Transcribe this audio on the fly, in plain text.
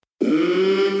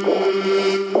How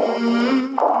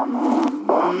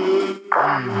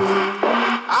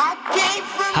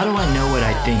do I know what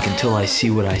I think until I see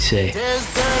what I say?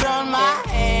 There's dirt on my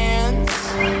hands,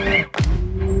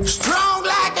 strong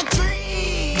like a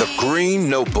tree. The Green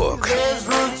Notebook, There's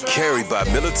roots carried by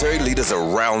military leaders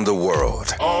around the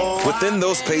world. Within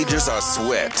those pages are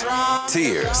sweat,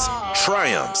 tears,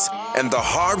 triumphs, and the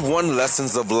hard-won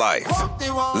lessons of life.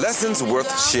 Lessons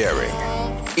worth sharing.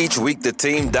 Each week, the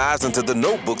team dives into the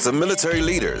notebooks of military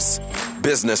leaders,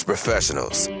 business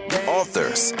professionals,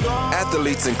 authors,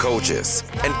 athletes and coaches,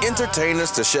 and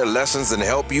entertainers to share lessons and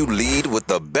help you lead with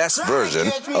the best version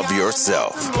of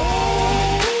yourself.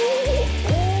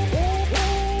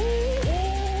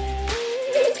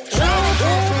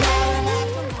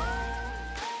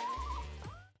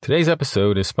 Today's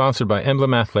episode is sponsored by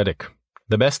Emblem Athletic,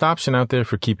 the best option out there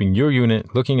for keeping your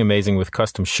unit looking amazing with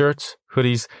custom shirts,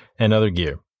 hoodies, and other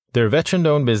gear. They're a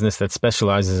veteran-owned business that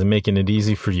specializes in making it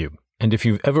easy for you. And if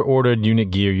you've ever ordered unit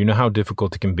gear, you know how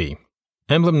difficult it can be.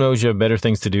 Emblem knows you have better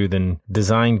things to do than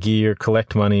design gear,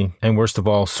 collect money, and worst of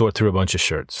all, sort through a bunch of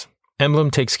shirts. Emblem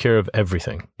takes care of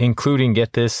everything, including,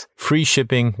 get this, free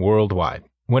shipping worldwide.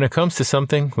 When it comes to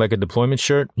something like a deployment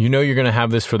shirt, you know you're going to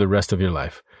have this for the rest of your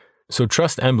life. So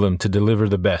trust Emblem to deliver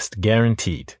the best,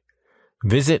 guaranteed.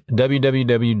 Visit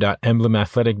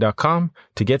www.emblemathletic.com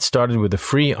to get started with a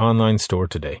free online store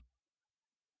today.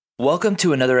 Welcome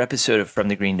to another episode of From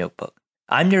the Green Notebook.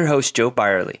 I'm your host, Joe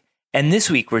Byerly, and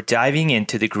this week we're diving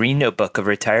into the Green Notebook of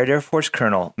retired Air Force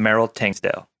Colonel Merryl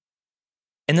Tengsdal.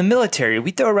 In the military,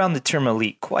 we throw around the term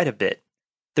elite quite a bit.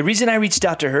 The reason I reached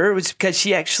out to her was because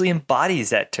she actually embodies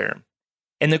that term.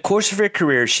 In the course of her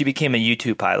career, she became a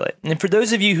U-2 pilot. And for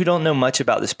those of you who don't know much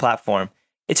about this platform,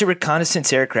 it's a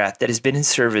reconnaissance aircraft that has been in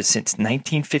service since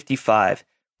 1955,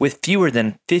 with fewer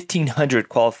than 1,500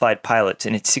 qualified pilots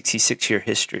in its 66-year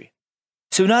history.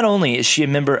 So not only is she a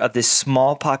member of this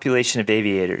small population of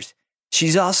aviators,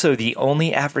 she's also the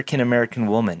only African-American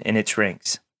woman in its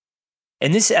ranks.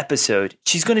 In this episode,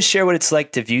 she's going to share what it's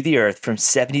like to view the Earth from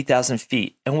 70,000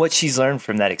 feet and what she's learned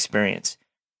from that experience.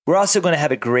 We're also going to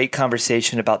have a great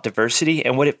conversation about diversity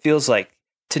and what it feels like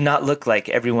to not look like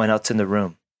everyone else in the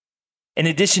room. In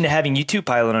addition to having U-2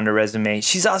 pilot on her resume,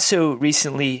 she's also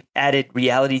recently added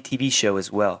reality TV show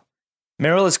as well.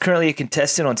 Merryl is currently a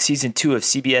contestant on season 2 of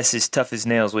CBS's Tough as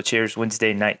Nails, which airs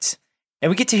Wednesday nights. And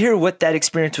we get to hear what that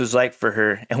experience was like for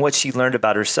her and what she learned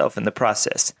about herself in the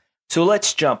process. So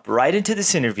let's jump right into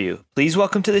this interview. Please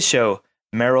welcome to the show,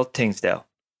 Merryl Tengsdal.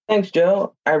 Thanks,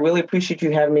 Joe. I really appreciate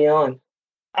you having me on.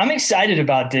 I'm excited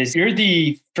about this. You're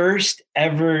the first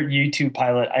ever U-2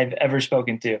 pilot I've ever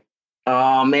spoken to.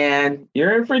 Oh, man,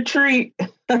 you're in for a treat.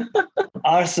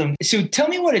 Awesome. So tell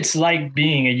me what it's like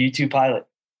being a U-2 pilot.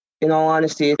 In all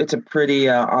honesty, it's a pretty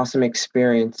awesome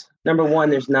experience. Number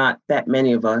one, there's not that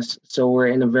many of us, so we're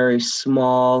in a very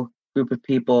small group of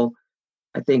people.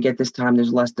 I think at this time,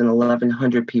 there's less than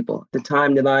 1,100 people. The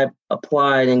time that I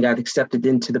applied and got accepted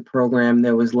into the program,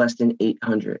 there was less than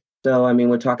 800. So, I mean,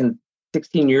 we're talking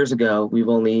 16 years ago, we've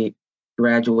only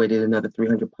graduated another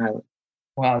 300 pilots.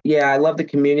 Wow. Yeah, I love the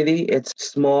community. It's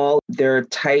small. They're a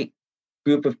tight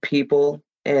group of people.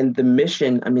 And the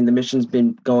mission's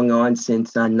been going on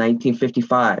since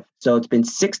 1955. So it's been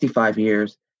 65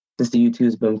 years since the U-2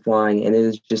 has been flying. And it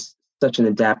is just such an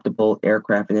adaptable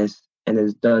aircraft and has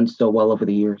done so well over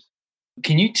the years.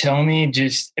 Can you tell me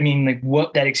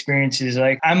what that experience is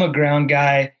like? I'm a ground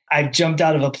guy. I've jumped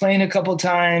out of a plane a couple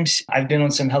times. I've been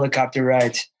on some helicopter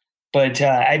rides. But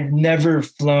I've never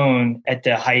flown at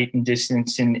the height and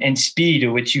distance and speed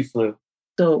at which you flew.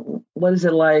 So what is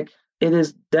it like? It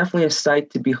is definitely a sight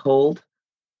to behold.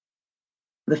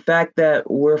 The fact that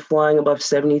we're flying above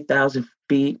 70,000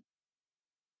 feet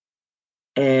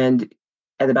and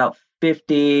at about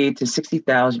 50 to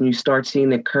 60,000, you start seeing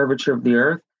the curvature of the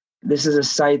Earth. This is a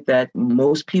sight that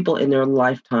most people in their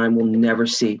lifetime will never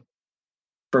see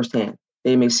firsthand.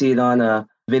 They may see it on a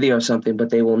video or something, but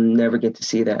they will never get to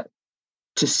see that.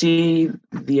 To see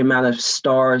the amount of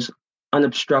stars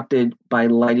unobstructed by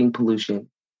lighting pollution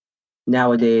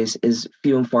nowadays is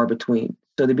few and far between.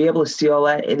 So to be able to see all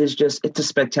that, it's a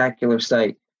spectacular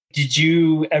sight. Did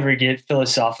you ever get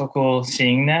philosophical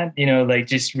seeing that?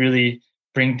 Just really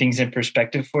bring things in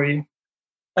perspective for you?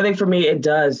 I think for me, it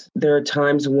does. There are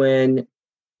times when,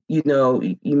 you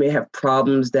may have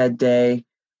problems that day,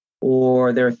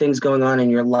 or there are things going on in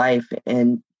your life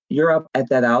and you're up at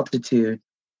that altitude.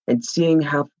 And seeing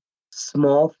how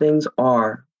small things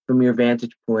are from your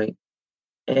vantage point.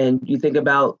 And you think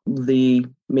about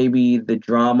maybe the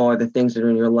drama or the things that are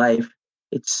in your life,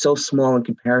 it's so small in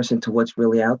comparison to what's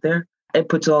really out there. It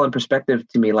puts it all in perspective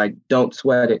to me, like, don't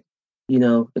sweat it.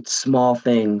 It's small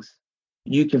things.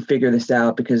 You can figure this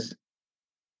out because,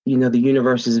 the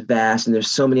universe is vast and there's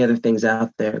so many other things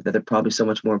out there that are probably so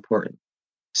much more important.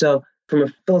 So from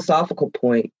a philosophical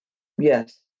point,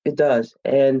 yes, it does.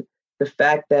 And the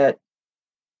fact that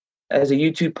as a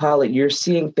YouTube pilot, you're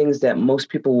seeing things that most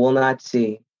people will not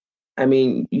see. I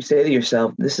mean, you say to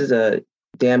yourself, this is a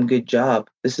damn good job.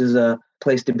 This is a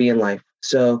place to be in life.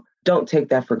 So don't take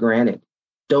that for granted.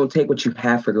 Don't take what you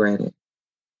have for granted.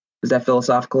 Is that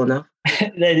philosophical enough?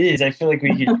 That is. I feel like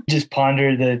we could just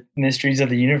ponder the mysteries of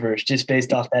the universe just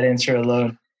based off that answer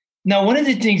alone. Now, one of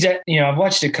the things that, I've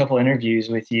watched a couple interviews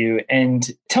with you, and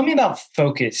tell me about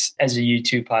focus as a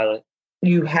YouTube pilot.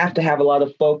 You have to have a lot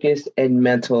of focus and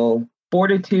mental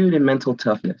fortitude and mental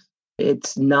toughness.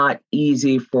 It's not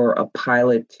easy for a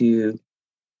pilot to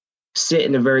sit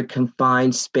in a very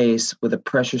confined space with a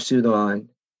pressure suit on,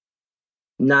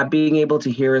 not being able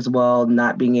to hear as well,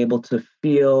 not being able to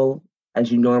feel as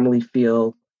you normally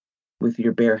feel with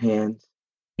your bare hands.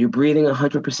 You're breathing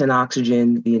 100%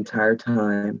 oxygen the entire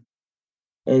time.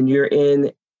 And you're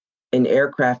in an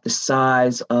aircraft the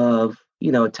size of,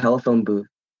 a telephone booth.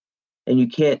 And you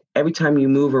can't, every time you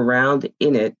move around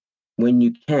in it, when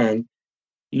you can,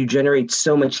 you generate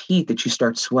so much heat that you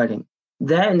start sweating.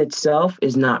 That in itself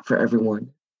is not for everyone.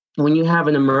 When you have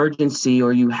an emergency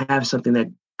or you have something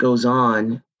that goes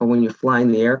on, or when you're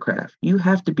flying the aircraft, you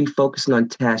have to be focusing on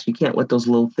tasks. You can't let those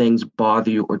little things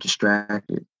bother you or distract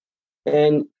you.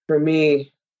 And for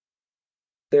me,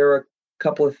 there are a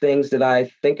couple of things that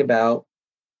I think about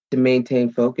to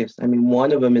maintain focus. I mean,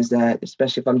 one of them is that,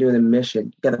 especially if I'm doing a mission,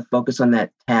 you got to focus on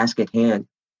that task at hand.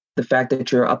 The fact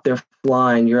that you're up there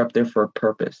flying, you're up there for a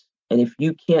purpose. And if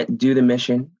you can't do the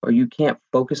mission or you can't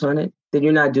focus on it, then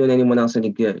you're not doing anyone else any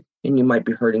good. And you might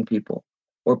be hurting people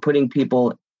or putting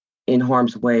people in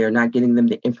harm's way or not getting them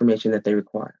the information that they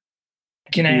require.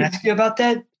 Can I ask you about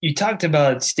that? You talked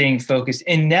about staying focused.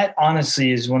 And that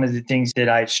honestly is one of the things that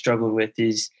I've struggled with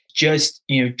is just,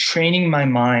 training my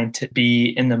mind to be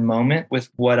in the moment with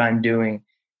what I'm doing.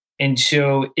 And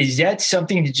so is that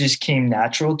something that just came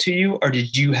natural to you, or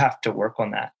did you have to work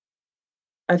on that?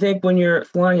 I think when you're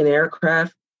flying an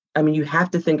aircraft, you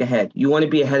have to think ahead. You want to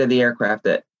be ahead of the aircraft.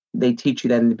 That they teach you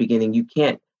that in the beginning.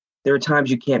 There are times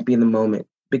you can't be in the moment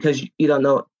because you don't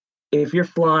know if you're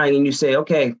flying and you say,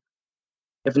 okay,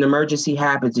 if an emergency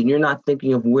happens and you're not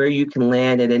thinking of where you can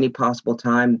land at any possible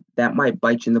time, that might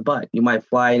bite you in the butt. You might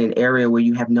fly in an area where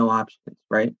you have no options,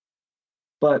 right?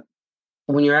 But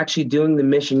when you're actually doing the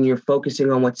mission, you're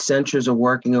focusing on what sensors are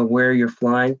working or where you're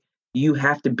flying. You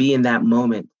have to be in that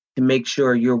moment to make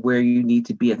sure you're where you need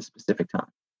to be at a specific time.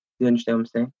 You understand what I'm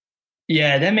saying?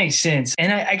 Yeah, that makes sense.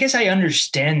 And I guess I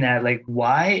understand that. Like,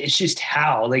 why? It's just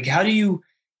how. Like, how do you,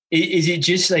 is it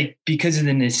just like because of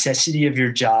the necessity of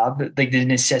your job, like the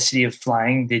necessity of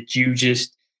flying, that you're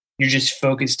just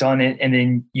focused on it and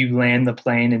then you land the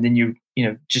plane and then you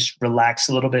just relax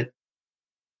a little bit?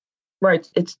 Right.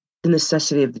 It's the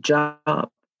necessity of the job.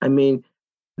 I mean,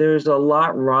 there's a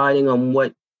lot riding on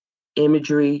what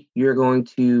imagery you're going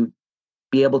to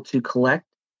be able to collect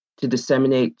to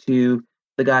disseminate to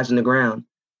the guys on the ground.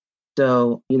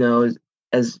 So,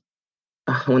 as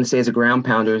I want to say, as a ground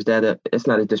pounder, is that it's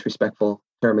not a disrespectful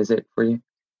term, is it for you?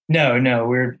 No,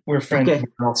 we're friends, Okay.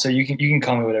 so you can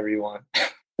call me whatever you want.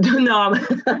 No,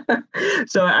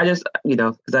 so I just,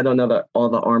 because I don't know all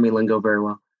the Army lingo very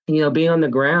well. Being on the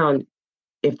ground,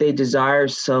 if they desire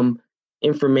some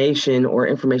information or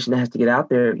information that has to get out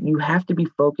there, you have to be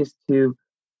focused to,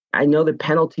 I know the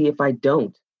penalty if I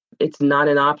don't. It's not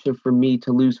an option for me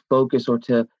to lose focus or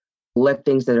to let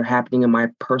things that are happening in my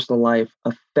personal life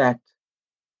affect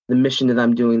the mission that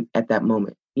I'm doing at that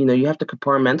moment. You have to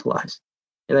compartmentalize.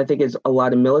 And I think as a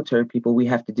lot of military people, we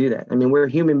have to do that. I mean, we're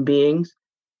human beings.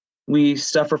 We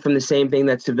suffer from the same thing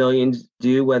that civilians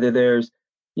do, whether there's,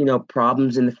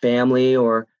 problems in the family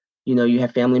or, you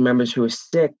have family members who are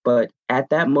sick. But at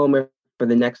that moment, for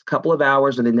the next couple of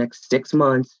hours or the next 6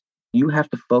 months, you have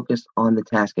to focus on the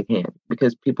task at hand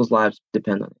because people's lives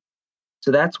depend on it.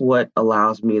 So that's what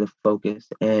allows me to focus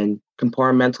and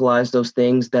compartmentalize those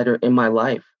things that are in my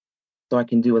life so I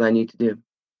can do what I need to do.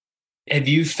 Have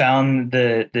you found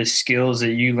the skills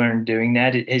that you learned doing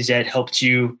that? Has that helped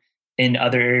you in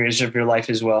other areas of your life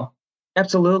as well?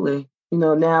 Absolutely.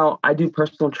 Now I do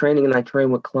personal training and I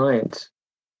train with clients.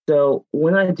 So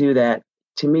when I do that,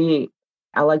 to me,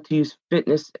 I like to use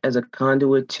fitness as a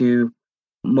conduit to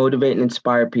motivate and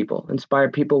inspire people. Inspire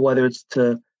people, whether it's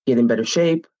to get in better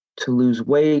shape, to lose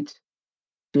weight,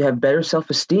 to have better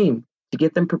self-esteem, to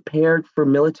get them prepared for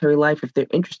military life if they're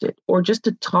interested, or just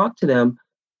to talk to them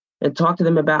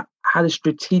about how to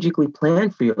strategically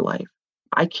plan for your life.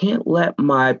 I can't let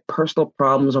my personal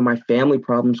problems or my family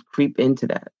problems creep into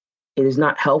that. It is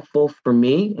not helpful for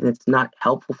me, and it's not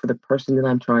helpful for the person that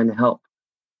I'm trying to help.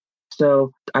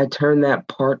 So I turn that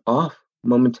part off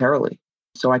momentarily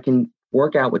so I can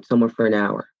work out with someone for an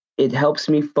hour. It helps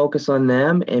me focus on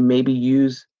them and maybe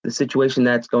use the situation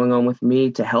that's going on with me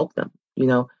to help them, you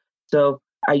know? So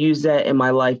I use that in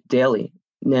my life daily.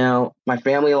 Now, my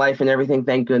family life and everything,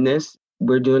 thank goodness,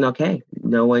 we're doing okay.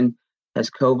 No one has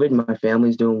COVID. My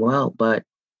family's doing well. But,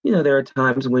 there are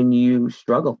times when you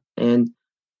struggle. And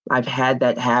I've had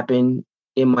that happen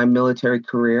in my military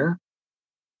career.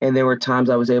 And there were times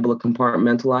I was able to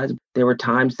compartmentalize. There were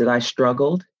times that I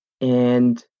struggled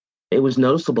and it was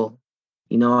noticeable.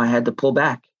 I had to pull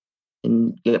back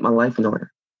and get my life in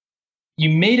order. You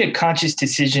made a conscious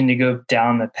decision to go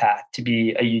down the path to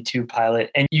be a YouTube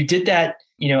pilot. And you did that,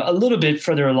 a little bit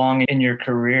further along in your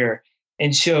career.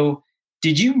 And so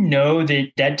did you know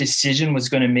that that decision was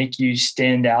going to make you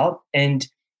stand out? And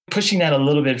pushing that a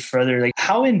little bit further, like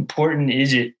how important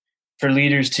is it for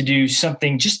leaders to do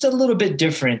something just a little bit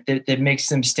different that makes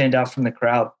them stand out from the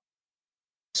crowd?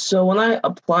 So when I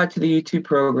applied to the YouTube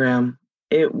program,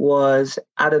 it was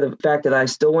out of the fact that I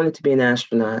still wanted to be an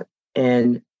astronaut.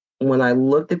 And when I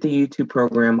looked at the YouTube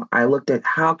program, I looked at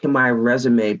how can my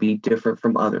resume be different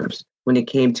from others when it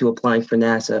came to applying for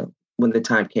NASA when the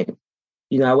time came.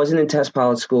 I wasn't in test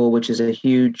pilot school, which is a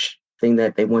huge thing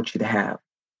that they want you to have.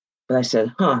 But I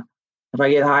said, if I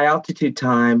get high altitude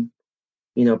time,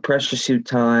 pressure suit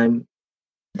time,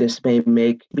 this may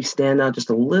make me stand out just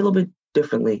a little bit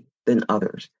differently than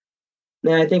others.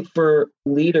 Now, I think for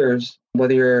leaders,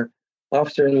 whether you're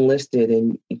officer enlisted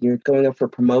and you're going up for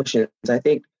promotions, I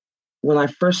think when I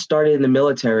first started in the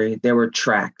military, there were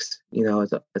tracks,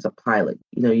 as a pilot.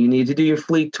 You need to do your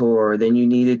fleet tour, then you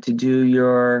needed to do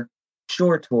your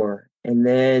shore tour, and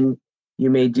then you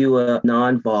may do a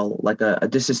non-vol, like a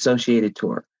disassociated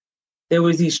tour. There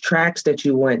was these tracks that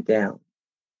you went down.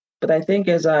 But I think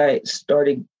as I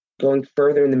started going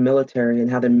further in the military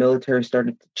and how the military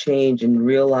started to change and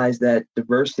realize that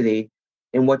diversity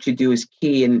in what you do is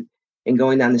key and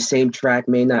going down the same track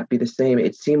may not be the same.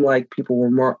 It seemed like people were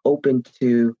more open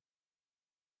to,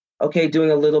 okay,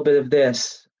 doing a little bit of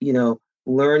this,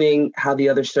 learning how the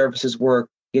other services work,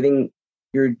 getting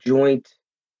your joint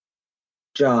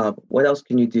job. What else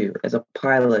can you do as a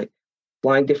pilot,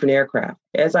 flying different aircraft?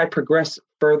 As I progressed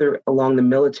further along the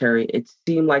military, it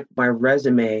seemed like my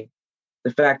resume,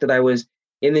 the fact that I was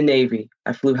in the Navy,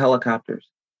 I flew helicopters.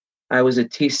 I was a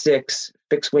T-6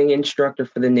 fixed wing instructor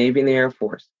for the Navy and the Air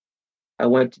Force. I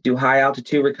went to do high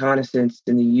altitude reconnaissance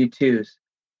in the U-2s.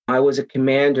 I was a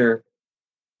commander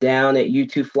down at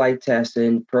U-2 flight tests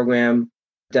and program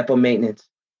depot maintenance.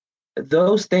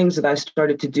 Those things that I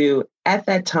started to do at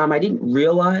that time, I didn't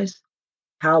realize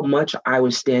how much I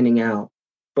was standing out,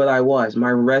 but I was.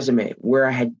 My resume, where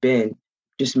I had been,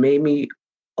 just made me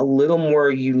a little more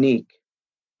unique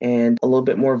and a little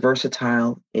bit more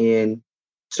versatile in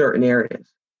certain areas.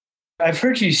 I've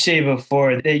heard you say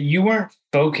before that you weren't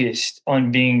focused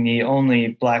on being the only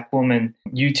Black woman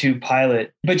YouTube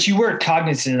pilot, but you were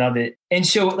cognizant of it. And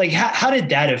so, how did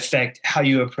that affect how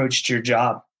you approached your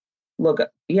job? Look,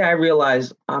 yeah, I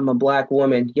realize I'm a Black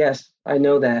woman. Yes, I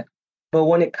know that. But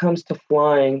when it comes to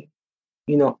flying,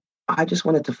 I just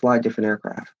wanted to fly different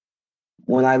aircraft.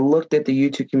 When I looked at the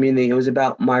YouTube community, it was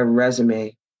about my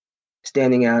resume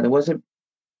standing out. It wasn't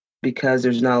because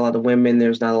there's not a lot of women,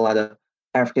 there's not a lot of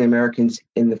African Americans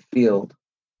in the field.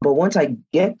 But once I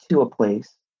get to a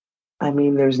place,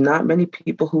 there's not many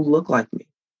people who look like me.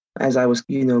 As I was,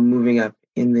 moving up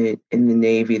in the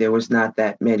Navy, there was not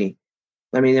that many.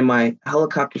 In my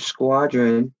helicopter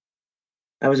squadron,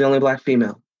 I was the only Black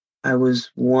female. I was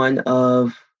one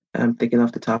of, I'm thinking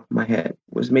off the top of my head, it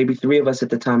was maybe 3 of us at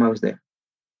the time I was there,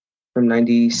 from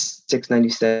 96,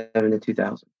 97 to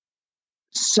 2000.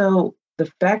 So the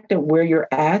fact that where you're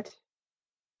at,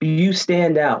 you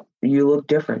stand out, you look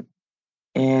different.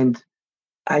 And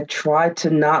I tried to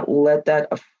not let that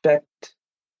affect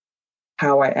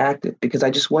how I acted because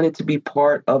I just wanted to be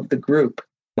part of the group.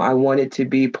 I wanted to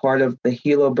be part of the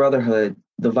Hilo Brotherhood,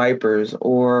 the Vipers,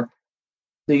 or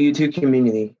the YouTube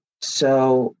community.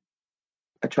 So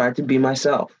I tried to be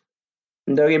myself.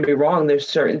 And don't get me wrong, there's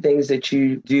certain things that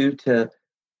you do to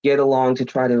get along to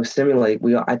try to assimilate.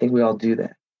 I think we all do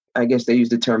that. I guess they use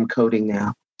the term coding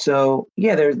now. So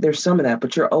yeah, there's some of that,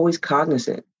 but you're always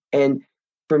cognizant. And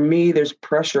for me, there's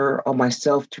pressure on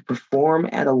myself to perform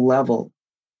at a level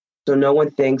so no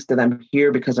one thinks that I'm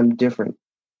here because I'm different.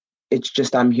 It's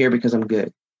just I'm here because I'm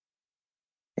good.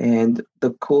 And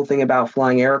the cool thing about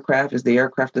flying aircraft is the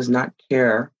aircraft does not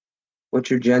care what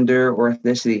your gender or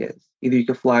ethnicity is. Either you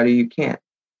can fly or you can't.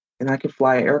 And I can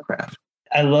fly an aircraft.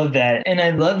 I love that. And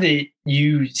I love that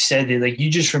you said that, like, you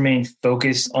just remain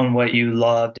focused on what you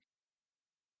loved.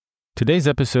 Today's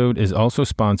episode is also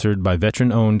sponsored by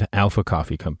veteran-owned Alpha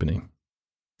Coffee Company.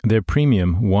 Their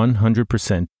premium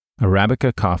 100%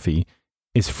 Arabica coffee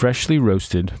is freshly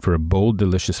roasted for a bold,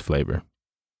 delicious flavor.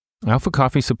 Alpha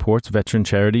Coffee supports veteran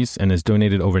charities and has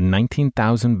donated over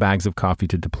 19,000 bags of coffee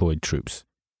to deployed troops.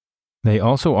 They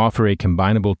also offer a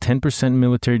combinable 10%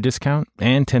 military discount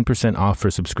and 10% off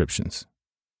for subscriptions.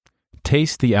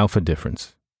 Taste the Alpha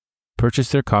difference.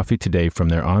 Purchase their coffee today from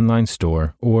their online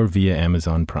store or via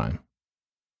Amazon Prime.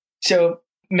 So,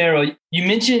 Merryl, you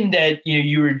mentioned that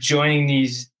you were joining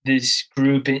this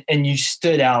group and you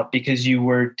stood out because you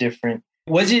were different.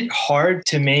 Was it hard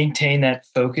to maintain that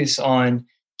focus on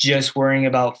just worrying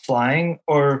about flying,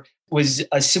 or was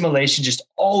assimilation just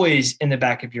always in the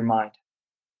back of your mind?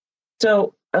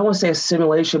 So I won't say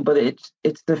assimilation, but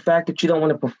it's the fact that you don't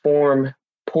want to perform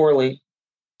poorly.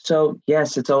 So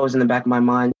yes, it's always in the back of my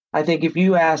mind. I think if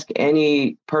you ask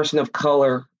any person of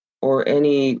color or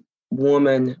any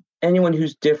woman, anyone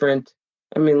who's different,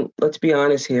 I mean, let's be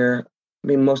honest here. I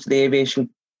mean, most of the aviation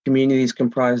community is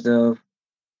comprised of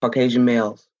Caucasian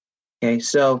males. Okay,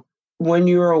 so when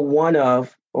you're a one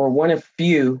of or one of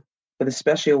few, but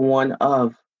especially a one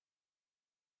of,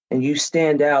 and you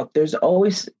stand out, there's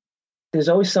always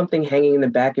something hanging in the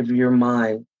back of your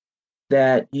mind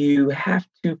that you have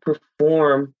to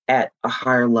perform at a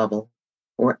higher level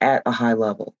or at a high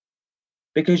level,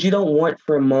 because you don't want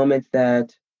for a moment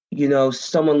that, you know,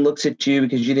 someone looks at you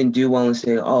because you didn't do well and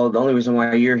say, oh, the only reason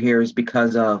why you're here is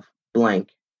because of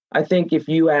blank. I think if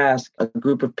you ask a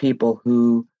group of people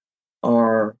who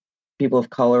are people of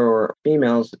color or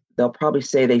females, they'll probably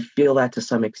say they feel that to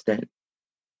some extent.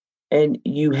 And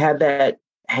you have that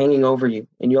hanging over you.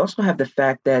 And you also have the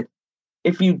fact that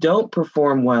if you don't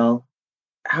perform well,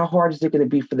 how hard is it going to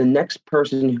be for the next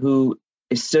person who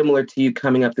is similar to you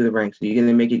coming up through the ranks? Are you going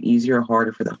to make it easier or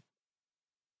harder for them?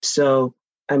 So,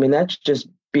 I mean, that's just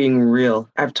being real.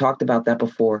 I've talked about that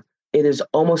before. It is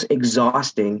almost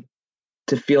exhausting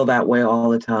to feel that way all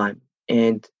the time.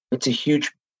 And it's a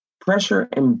huge pressure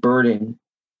and burden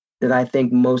that I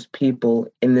think most people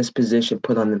in this position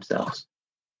put on themselves.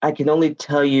 I can only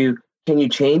tell you, can you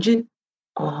change it?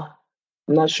 I'm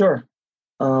not sure.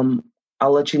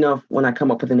 I'll let you know when I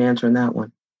come up with an answer on that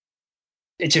one.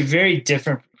 It's a very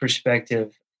different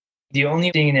perspective. The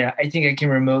only thing that I think I can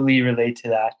remotely relate to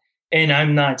that, and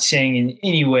I'm not saying in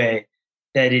any way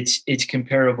that it's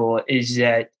comparable, is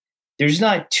that there's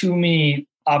not too many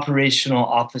operational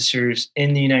officers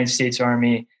in the United States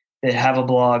Army that have a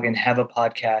blog and have a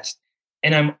podcast.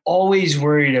 And I'm always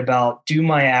worried about, do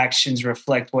my actions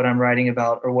reflect what I'm writing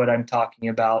about or what I'm talking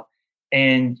about?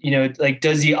 And, you know, like,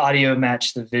 does the audio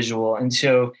match the visual? And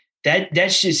so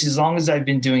that's just, as long as I've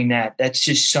been doing that, that's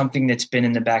just something that's been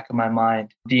in the back of my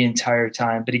mind the entire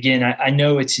time. But again, I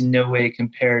know it's in no way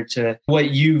compared to what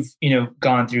you've, you know,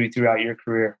 gone throughout your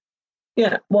career.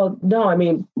 Yeah, well, no, I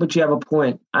mean, but you have a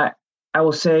point. I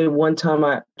will say one time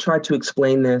I tried to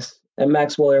explain this at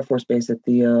Maxwell Air Force Base at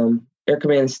the Air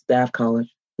Command and Staff College.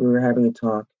 We were having a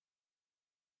talk.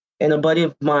 And a buddy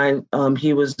of mine,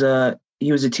 he was a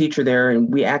teacher there,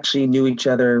 and we actually knew each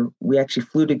other. We actually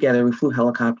flew together. We flew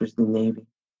helicopters in the Navy.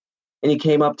 And he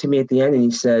came up to me at the end and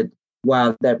he said,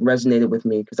 wow, that resonated with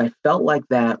me, because I felt like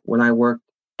that when I worked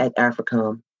at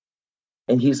AFRICOM.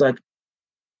 And he's like,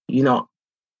 you know,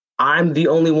 I'm the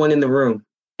only one in the room,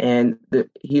 and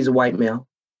he's a white male.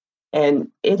 And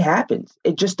it happens.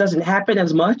 It just doesn't happen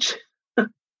as much.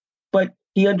 But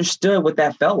he understood what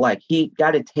that felt like. He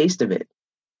got a taste of it,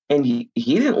 and he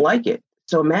didn't like it.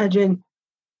 So imagine,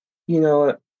 you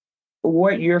know,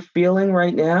 what you're feeling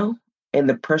right now and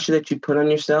the pressure that you put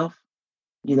on yourself.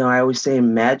 You know, I always say,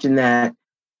 imagine that,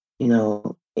 you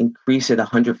know, increase it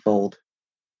 100-fold,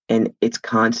 and it's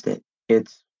constant.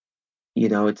 It's, you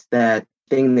know, it's that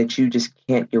thing that you just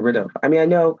can't get rid of. I mean, I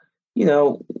know, you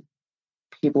know,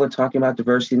 people are talking about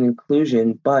diversity and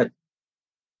inclusion, but,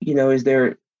 you know,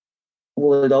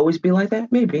 will it always be like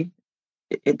that? Maybe.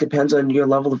 It depends on your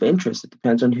level of interest. It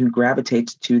depends on who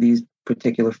gravitates to these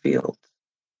particular fields.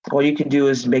 All you can do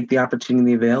is make the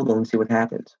opportunity available and see what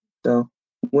happens. So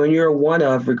when you're one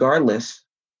of, regardless,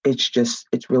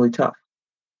 it's really tough.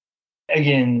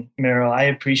 Again, Merryl, I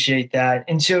appreciate that.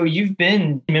 And so you've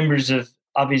been members of,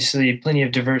 obviously, plenty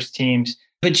of diverse teams,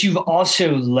 but you've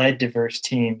also led diverse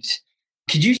teams.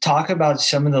 Could you talk about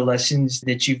some of the lessons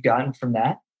that you've gotten from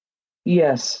that?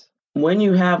 Yes. When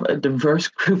you have a diverse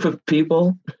group of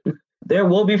people, there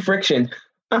will be friction,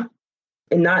 and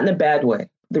not in a bad way.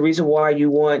 the reason why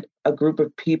you want a group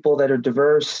of people that are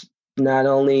diverse, not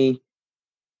only,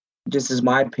 just as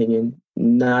my opinion,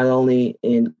 not only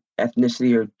in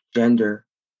ethnicity or gender,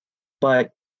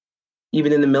 but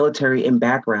even in the military in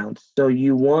background. So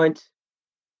you want,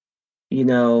 you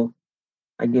know,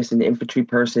 I guess an infantry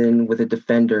person with a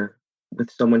defender, with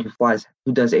someone who flies,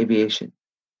 who does aviation.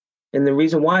 And the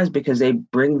reason why is because they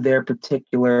bring their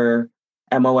particular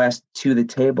MOS to the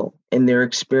table and their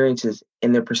experiences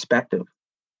and their perspective.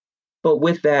 But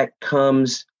with that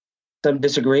comes some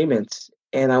disagreements,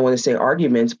 and I want to say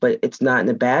arguments, but it's not in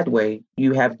a bad way.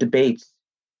 You have debates.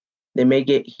 They may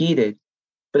get heated,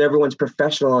 but everyone's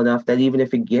professional enough that even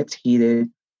if it gets heated,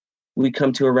 we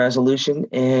come to a resolution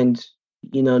and,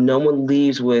 no one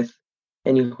leaves with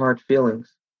any hard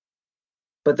feelings.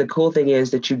 But the cool thing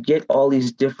is that you get all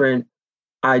these different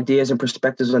ideas and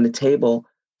perspectives on the table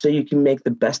so you can make the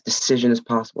best decision as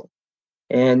possible.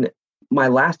 And my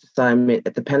last assignment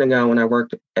at the Pentagon, when I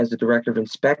worked as the director of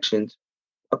inspections,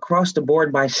 across the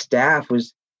board, my staff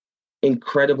was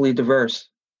incredibly diverse,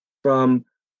 from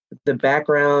the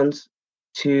backgrounds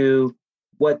to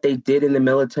what they did in the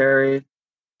military,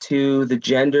 to the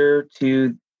gender,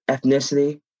 to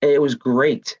ethnicity. It was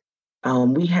great.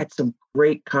 We had some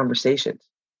great conversations,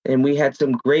 and we had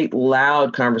some great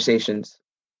loud conversations,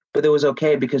 but it was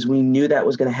okay because we knew that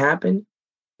was going to happen.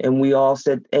 And we all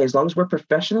said, hey, as long as we're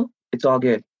professional, it's all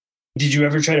good. Did you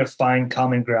ever try to find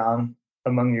common ground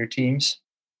among your teams?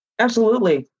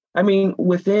 Absolutely. I mean,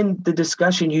 within the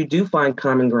discussion, you do find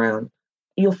common ground.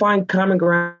 You'll find common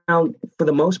ground for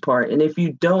the most part. And if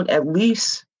you don't, at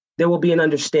least there will be an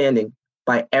understanding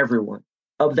by everyone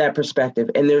of that perspective.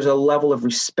 And there's a level of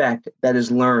respect that is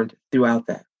learned throughout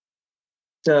that.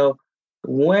 So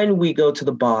when we go to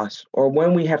the boss or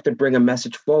when we have to bring a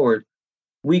message forward,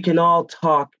 we can all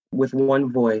talk with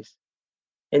one voice.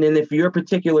 And then if your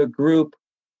particular group,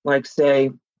 like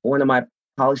say, one of my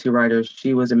policy writers,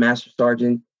 she was a master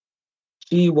sergeant,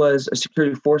 she was a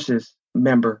security forces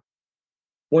member.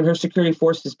 When her security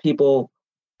forces people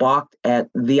balked at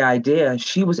the idea,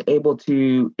 she was able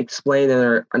to explain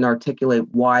and articulate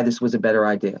why this was a better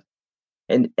idea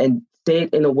and say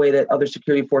it in a way that other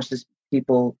security forces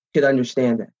people could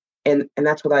understand it. And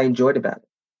that's what I enjoyed about it.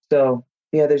 So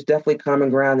yeah, there's definitely common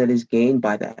ground that is gained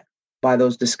by that, by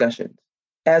those discussions.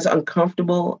 As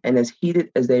uncomfortable and as heated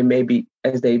as they may be,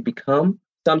 as they become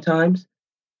sometimes,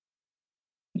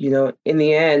 in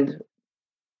the end,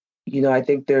 I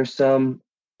think there's some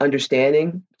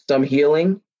understanding, some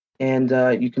healing, and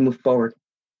you can move forward.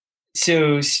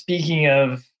 So speaking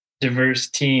of diverse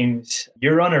teams,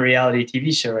 you're on a reality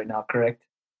TV show right now, correct?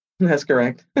 That's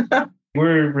correct.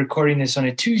 We're recording this on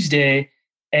a Tuesday,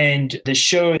 and the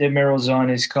show that Merryl's on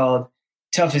is called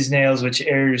Tough as Nails, which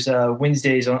airs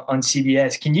Wednesdays on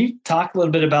CBS. Can you talk a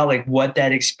little bit about like what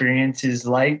that experience is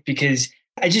like? Because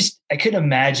I couldn't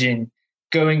imagine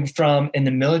going from in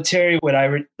the military, what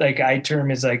I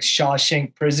term as like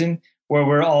Shawshank prison, where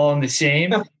we're all on the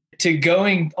same, to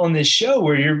going on this show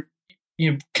where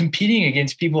you're competing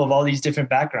against people of all these different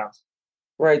backgrounds.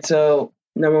 Right. So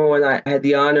number one, I had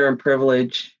the honor and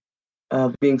privilege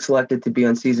of being selected to be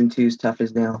on season 2's Tough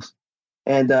as Nails.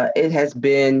 And it has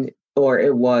been, or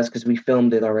it was, because we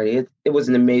filmed it already. It was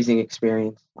an amazing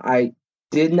experience. I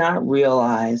did not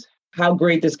realize how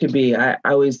great this could be.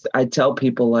 I tell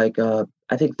people like,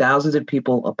 I think thousands of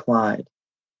people applied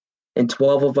and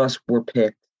 12 of us were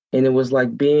picked. And it was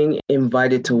like being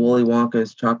invited to Willy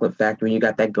Wonka's chocolate factory. You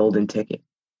got that golden ticket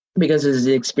because it's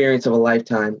the experience of a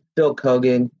lifetime. Phil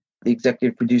Kogan, the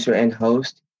executive producer and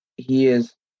host, he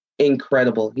is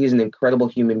incredible. He's an incredible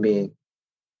human being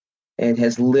and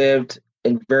has lived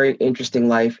a very interesting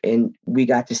life. And we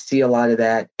got to see a lot of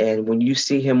that. And when you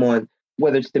see him on,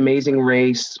 whether it's The Amazing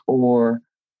Race or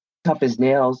Tough as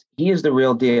Nails, he is the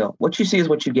real deal. What you see is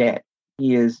what you get.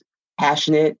 He is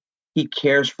passionate. He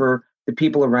cares for the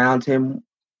people around him.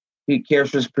 He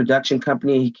cares for his production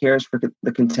company. He cares for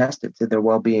the contestants and their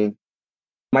well-being.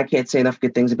 I can't say enough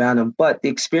good things about him, but the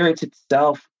experience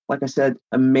itself, like I said,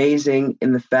 amazing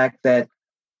in the fact that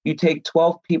you take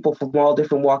 12 people from all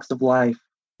different walks of life,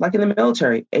 like in the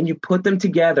military, and you put them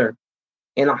together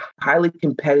in a highly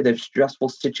competitive, stressful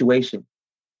situation.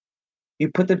 You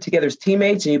put them together as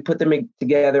teammates and you put them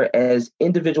together as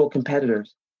individual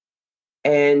competitors.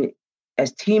 And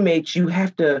as teammates, you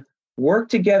have to work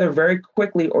together very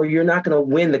quickly or you're not going to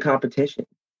win the competition.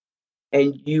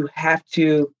 And you have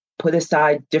to put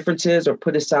aside differences or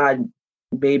put aside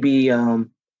maybe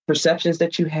perceptions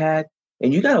that you had,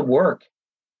 and you got to work.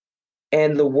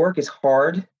 And the work is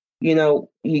hard. You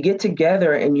get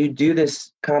together and you do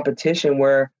this competition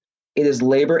where it is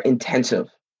labor intensive.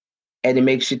 and it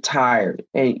makes you tired,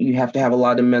 and you have to have a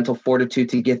lot of mental fortitude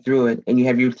to get through it, and you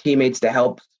have your teammates to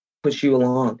help push you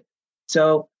along.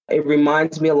 So it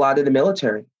reminds me a lot of the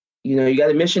military. You know, you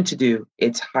got a mission to do.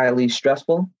 It's highly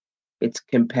stressful. It's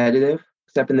competitive,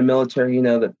 except in the military, you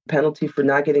know, the penalty for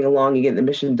not getting along and getting the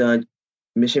mission done,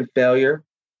 mission failure,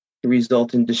 can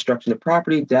result in destruction of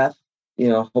property, death, you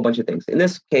know, a whole bunch of things. In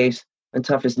this case, on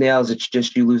Tough as Nails, it's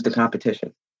just you lose the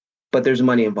competition, but there's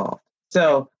money involved.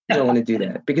 So you don't want to do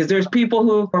that because there's people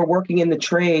who are working in the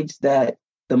trades that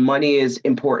the money is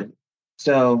important.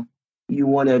 So you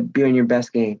want to be on your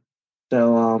best game.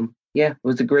 So, yeah, it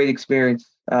was a great experience.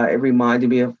 It reminded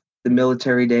me of the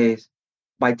military days.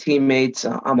 My teammates,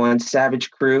 I'm on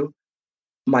Savage Crew.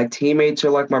 My teammates are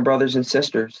like my brothers and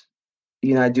sisters.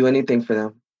 You know, I'd do anything for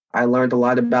them. I learned a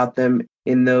lot about them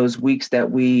in those weeks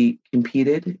that we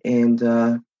competed.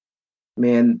 And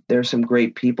man, there's some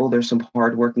great people. There's some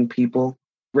hardworking people,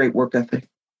 great work ethic.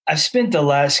 I've spent the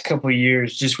last couple of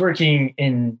years just working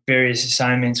in various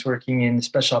assignments, working in the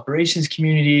special operations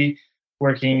community,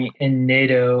 working in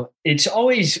NATO. It's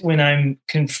always when I'm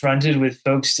confronted with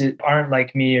folks that aren't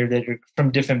like me or that are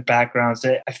from different backgrounds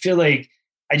that I feel like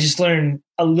I just learn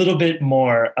a little bit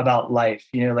more about life,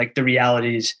 you know, like the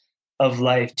realities of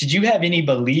life. Did you have any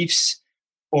beliefs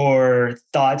or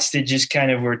thoughts that just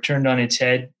kind of were turned on its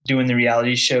head doing the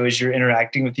reality show as you're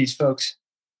interacting with these folks?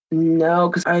 No,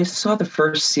 because I saw the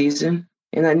first season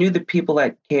and I knew the people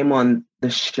that came on the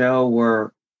show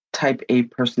were type A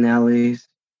personalities,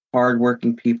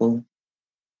 hardworking people.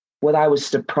 What I was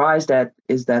surprised at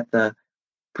is that the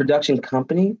production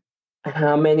company,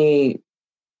 how many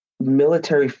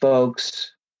military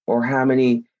folks or how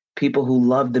many people who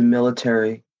love the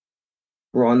military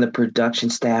were on the production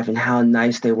staff and how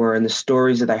nice they were, and the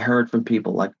stories that I heard from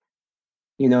people, like,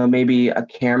 you know, maybe a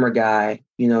camera guy,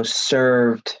 you know,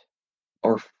 served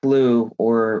or flew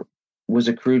or was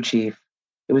a crew chief.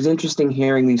 It was interesting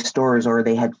hearing these stories, or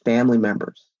they had family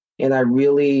members. And I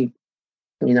really,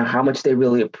 you know, how much they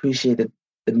really appreciated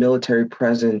the military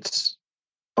presence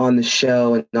on the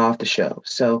show and off the show.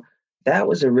 So that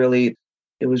was it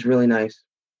was really nice.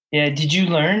 Yeah. Did you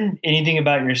learn anything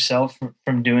about yourself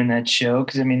from doing that show?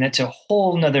 Because I mean, that's a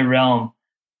whole nother realm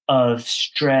of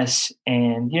stress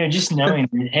and, you know, just knowing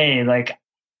that, hey, like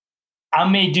I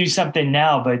may do something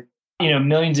now, but, you know,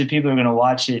 millions of people are going to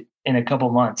watch it in a couple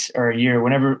months or a year,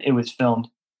 whenever it was filmed.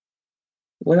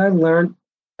 What I learned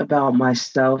about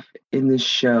myself in this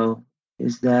show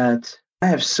is that I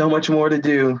have so much more to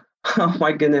do. Oh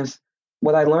my goodness.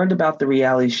 What I learned about the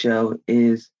reality show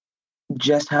is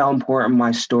just how important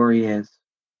my story is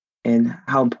and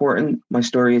how important my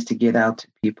story is to get out to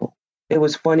people. It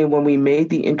was funny when we made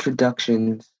the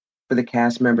introductions for the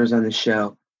cast members on the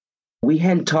show, we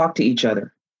hadn't talked to each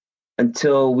other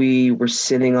until we were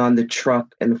sitting on the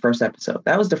truck in the first episode.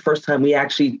 That was the first time we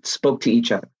actually spoke to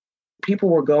each other. People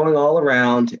were going all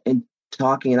around and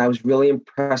talking, and I was really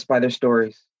impressed by their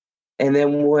stories. And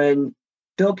then when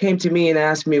Phil came to me and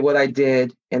asked me what I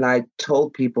did, and I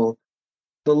told people,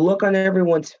 the look on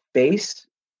everyone's face,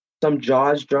 some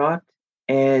jaws dropped,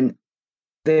 and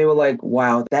they were like,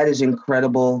 wow, that is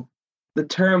incredible. The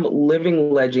term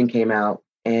living legend came out,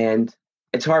 and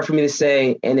it's hard for me to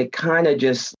say, and it kind of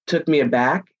just took me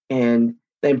aback. And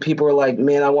then people were like,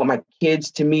 man, I want my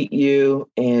kids to meet you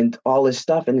and all this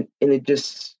stuff. And it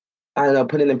just, I don't know,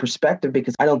 put it in perspective,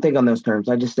 because I don't think on those terms.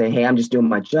 I just say, hey, I'm just doing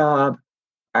my job.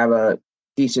 I have a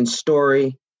decent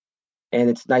story, and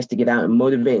it's nice to get out and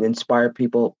motivate and inspire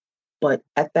people. But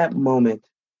at that moment,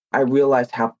 I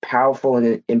realized how powerful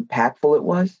and impactful it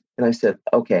was. And I said,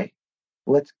 okay,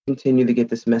 let's continue to get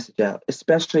this message out,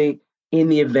 especially in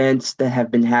the events that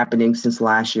have been happening since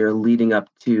last year leading up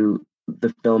to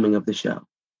the filming of the show.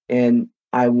 And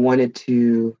I wanted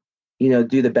to, you know,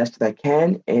 do the best that I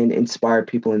can and inspire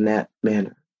people in that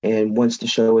manner. And once the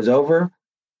show was over,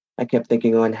 I kept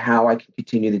thinking on how I can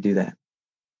continue to do that.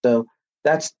 So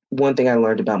that's one thing I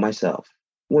learned about myself.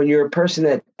 When you're a person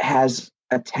that has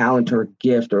a talent or a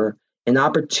gift or an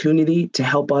opportunity to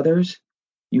help others,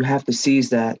 you have to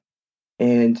seize that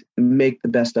and make the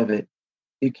best of it.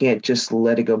 You can't just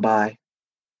let it go by,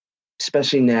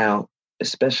 especially now,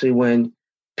 especially when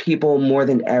people more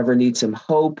than ever need some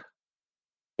hope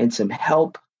and some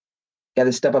help. Got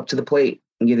to step up to the plate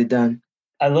and get it done.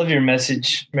 I love your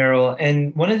message, Merrill.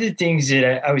 And one of the things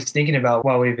that I was thinking about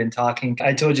while we've been talking,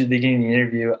 I told you at the beginning of the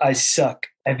interview, I suck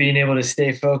at being able to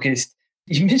stay focused.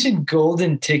 You mentioned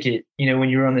golden ticket, you know, when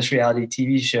you were on this reality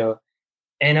TV show.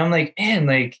 And I'm like, man,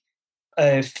 like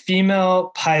a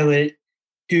female pilot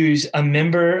who's a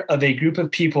member of a group of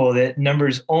people that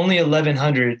numbers only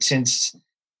 1,100 since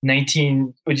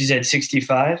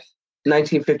 65?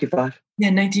 1955. Yeah,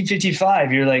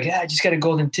 1955. You're like, I just got a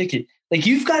golden ticket. Like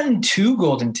you've gotten 2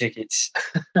 golden tickets,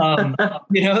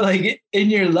 like in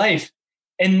your life.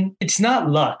 And it's not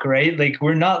luck, right? Like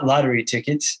we're not lottery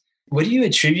tickets. What do you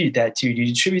attribute that to? Do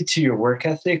you attribute to your work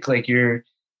ethic? Like we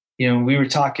were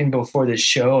talking before the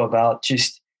show about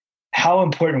just how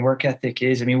important work ethic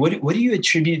is. I mean, what do you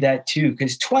attribute that to?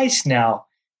 Because twice now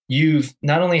you've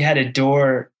not only had a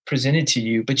door presented to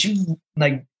you, but you've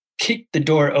like kicked the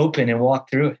door open and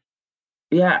walked through it.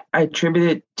 Yeah, I attribute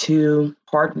it to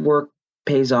hard work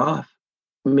pays off.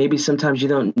 Maybe sometimes you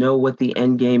don't know what the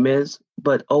end game is,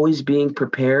 but always being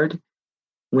prepared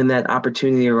when that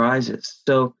opportunity arises.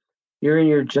 So you're in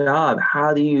your job.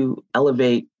 How do you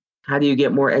elevate? How do you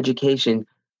get more education?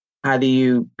 How do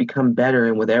you become better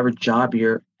in whatever job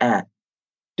you're at?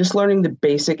 Just learning the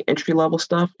basic entry-level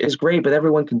stuff is great, but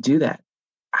everyone can do that.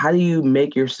 How do you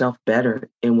make yourself better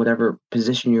in whatever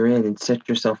position you're in and set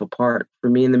yourself apart? For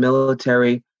me in the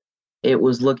military, it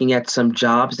was looking at some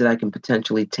jobs that I can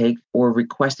potentially take or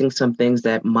requesting some things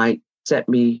that might set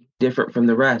me different from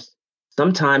the rest.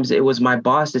 Sometimes it was my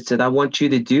boss that said, I want you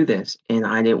to do this. And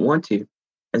I didn't want to.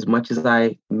 As much as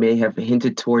I may have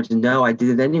hinted towards no, I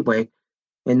did it anyway.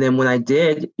 And then when I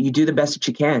did, you do the best that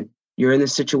you can. You're in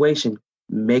this situation.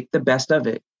 Make the best of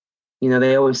it.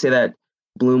 They always say that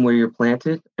bloom where you're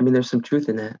planted. I mean, there's some truth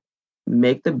in that.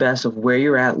 Make the best of where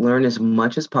you're at. Learn as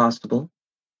much as possible.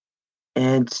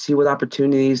 And see what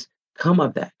opportunities come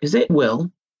of that. Because it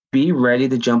will. Be ready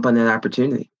to jump on that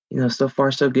opportunity. So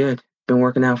far, so good. Been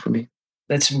working out for me.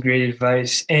 That's some great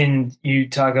advice. And you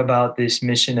talk about this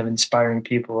mission of inspiring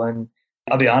people. And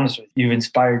I'll be honest with you, you've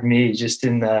inspired me just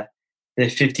in the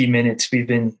 50 minutes we've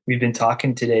been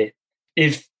talking today.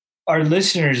 If our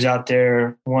listeners out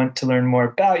there want to learn more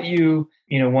about you,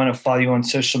 want to follow you on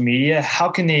social media, how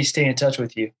can they stay in touch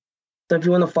with you? So if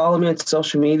you want to follow me on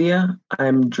social media,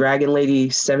 I'm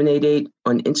DragonLady788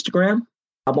 on Instagram.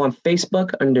 I'm on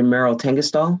Facebook under Merryl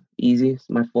Tengesdal. Easy, it's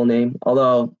my full name.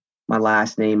 Although my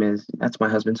last name that's my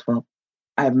husband's fault.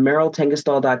 I have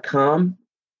MerrylTengesdal.com.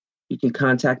 You can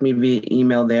contact me via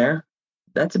email there.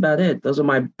 That's about it. Those are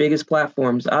my biggest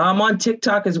platforms. I'm on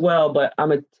TikTok as well, but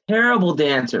I'm a terrible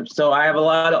dancer. So I have a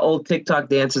lot of old TikTok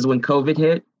dances when COVID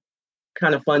hit.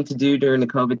 Kind of fun to do during the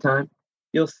COVID time.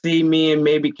 You'll see me and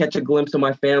maybe catch a glimpse of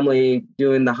my family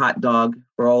doing the hot dog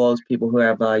for all those people who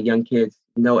have young kids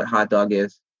know what hot dog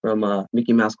is from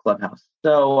Mickey Mouse Clubhouse.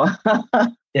 So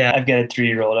yeah, I've got a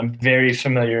 3-year-old. I'm very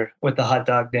familiar with the hot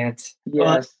dog dance.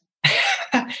 Yes.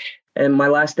 And my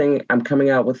last thing, I'm coming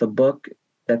out with a book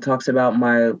that talks about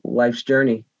my life's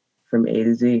journey from A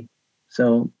to Z.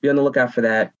 So be on the lookout for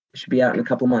that. It should be out in a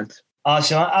couple of months.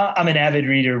 Awesome. I'm an avid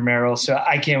reader, Merryl, so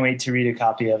I can't wait to read a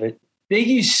copy of it. Thank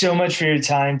you so much for your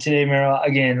time today, Merryl.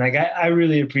 Again, I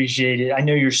really appreciate it. I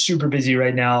know you're super busy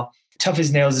right now. Tough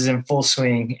as Nails is in full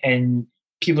swing, and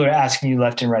people are asking you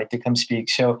left and right to come speak.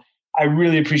 So I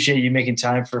really appreciate you making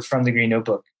time for From the Green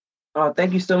Notebook. Oh,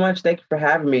 thank you so much. Thank you for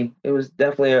having me. It was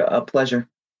definitely a pleasure.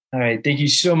 All right. Thank you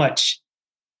so much.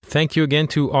 Thank you again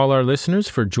to all our listeners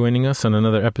for joining us on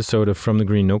another episode of From the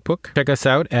Green Notebook. Check us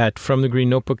out at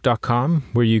fromthegreennotebook.com,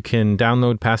 where you can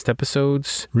download past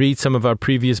episodes, read some of our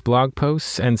previous blog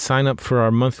posts, and sign up for our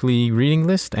monthly reading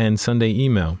list and Sunday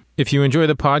email. If you enjoy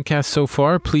the podcast so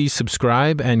far, please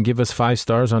subscribe and give us 5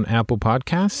 stars on Apple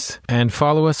Podcasts. And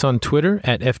follow us on Twitter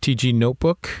at FTG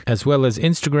Notebook, as well as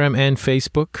Instagram and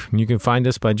Facebook. You can find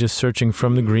us by just searching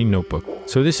From the Green Notebook.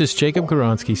 So this is Jacob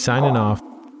Goronsky signing off,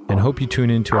 and hope you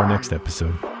tune in to our next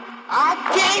episode. I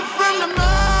came from the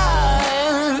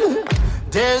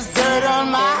mud. There's dirt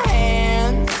on my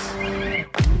hands.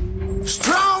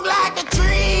 Strong like a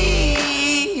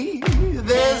tree.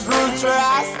 There's roots where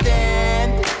I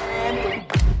stand.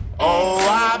 Oh,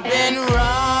 I've been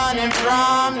running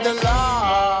from the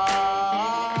law.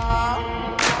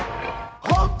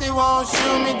 Hope they won't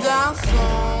shoot me down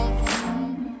soon.